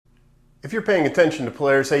If you're paying attention to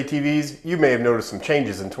Polaris ATVs, you may have noticed some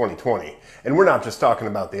changes in 2020. And we're not just talking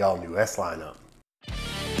about the all-new S lineup.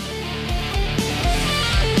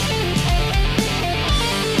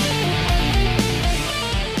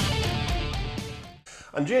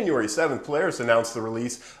 On January 7th, Polaris announced the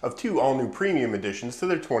release of two all-new premium additions to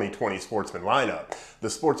their 2020 Sportsman lineup, the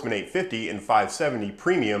Sportsman 850 and 570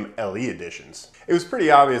 Premium LE editions. It was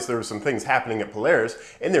pretty obvious there were some things happening at Polaris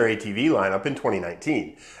in their ATV lineup in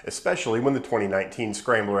 2019, especially when the 2019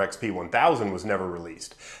 Scrambler XP1000 was never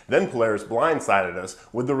released. Then Polaris blindsided us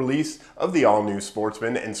with the release of the all-new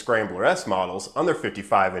Sportsman and Scrambler S models on their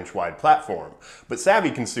 55-inch wide platform. But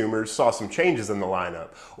savvy consumers saw some changes in the lineup,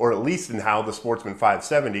 or at least in how the Sportsman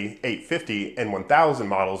 570, 850, and 1000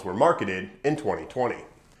 models were marketed in 2020.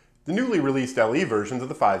 The newly released LE versions of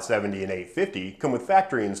the 570 and 850 come with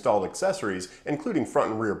factory-installed accessories including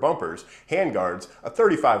front and rear bumpers, handguards, a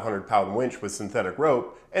 3,500-pound winch with synthetic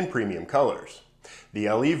rope, and premium colors. The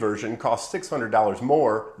LE version costs $600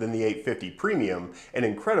 more than the 850 Premium, and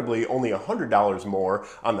incredibly only $100 more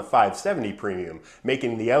on the 570 Premium,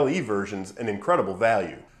 making the LE versions an incredible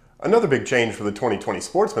value. Another big change for the 2020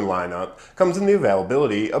 Sportsman lineup comes in the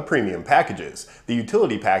availability of premium packages. The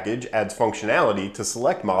utility package adds functionality to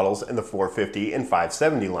select models in the 450 and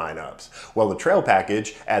 570 lineups, while the trail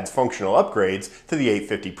package adds functional upgrades to the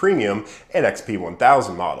 850 Premium and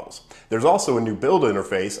XP1000 models. There's also a new build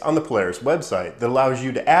interface on the Polaris website that allows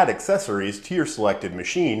you to add accessories to your selected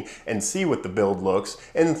machine and see what the build looks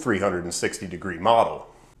in the 360-degree model.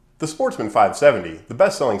 The Sportsman 570, the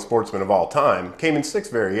best-selling Sportsman of all time, came in 6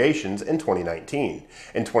 variations in 2019.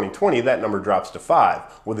 In 2020, that number drops to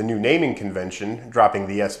 5, with a new naming convention dropping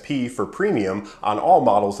the SP for Premium on all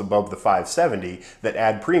models above the 570 that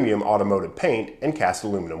add premium automotive paint and cast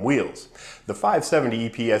aluminum wheels. The 570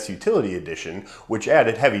 EPS Utility Edition, which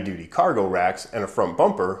added heavy-duty cargo racks and a front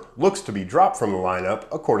bumper, looks to be dropped from the lineup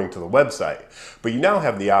according to the website. But you now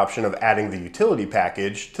have the option of adding the utility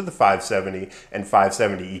package to the 570 and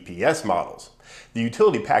 570 EPS models. The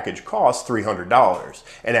utility package costs $300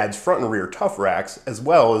 and adds front and rear tough racks as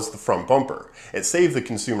well as the front bumper. It saves the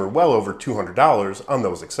consumer well over $200 on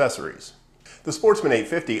those accessories. The Sportsman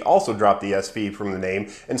 850 also dropped the SP from the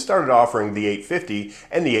name and started offering the 850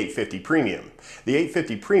 and the 850 Premium. The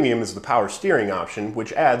 850 Premium is the power steering option,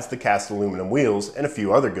 which adds the cast aluminum wheels and a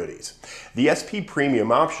few other goodies. The SP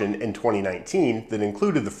Premium option in 2019 that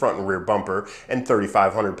included the front and rear bumper and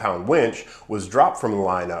 3,500-pound winch was dropped from the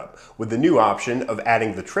lineup, with the new option of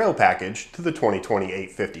adding the trail package to the 2020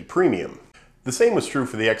 850 Premium. The same was true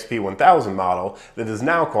for the XP1000 model that is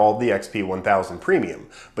now called the XP1000 Premium,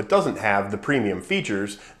 but doesn't have the premium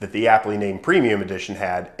features that the aptly named Premium Edition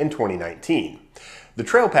had in 2019. The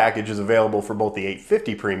trail package is available for both the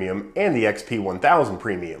 850 Premium and the XP1000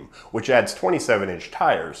 Premium, which adds 27-inch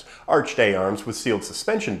tires, arched A-arms with sealed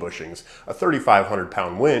suspension bushings, a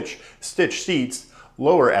 3,500-pound winch, stitched seats,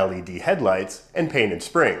 lower LED headlights, and painted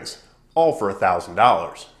springs, all for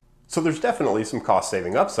 $1,000. So there's definitely some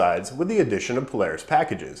cost-saving upsides with the addition of Polaris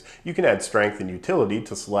packages. You can add strength and utility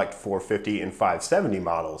to select 450 and 570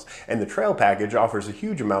 models, and the trail package offers a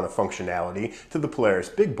huge amount of functionality to the Polaris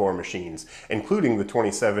big bore machines, including the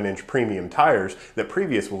 27-inch premium tires that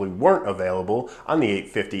previously weren't available on the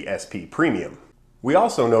 850 SP Premium. We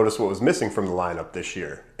also noticed what was missing from the lineup this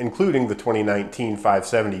year, including the 2019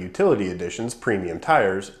 570 Utility Edition's premium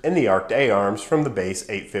tires and the arced A-arms from the base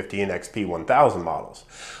 850 and XP1000 models.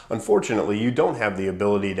 Unfortunately, you don't have the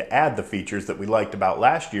ability to add the features that we liked about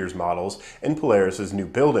last year's models in Polaris's new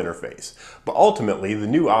build interface. But ultimately, the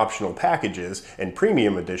new optional packages and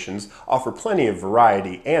premium editions offer plenty of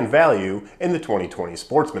variety and value in the 2020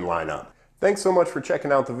 Sportsman lineup. Thanks so much for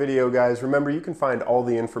checking out the video, guys. Remember, you can find all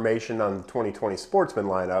the information on the 2020 Sportsman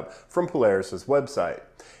lineup from Polaris's website.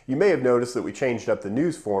 You may have noticed that we changed up the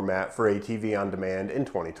news format for ATV On Demand in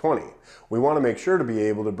 2020. We want to make sure to be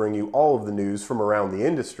able to bring you all of the news from around the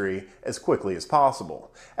industry as quickly as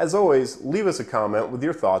possible. As always, leave us a comment with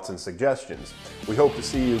your thoughts and suggestions. We hope to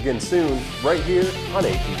see you again soon, right here on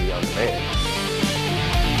ATV On Demand.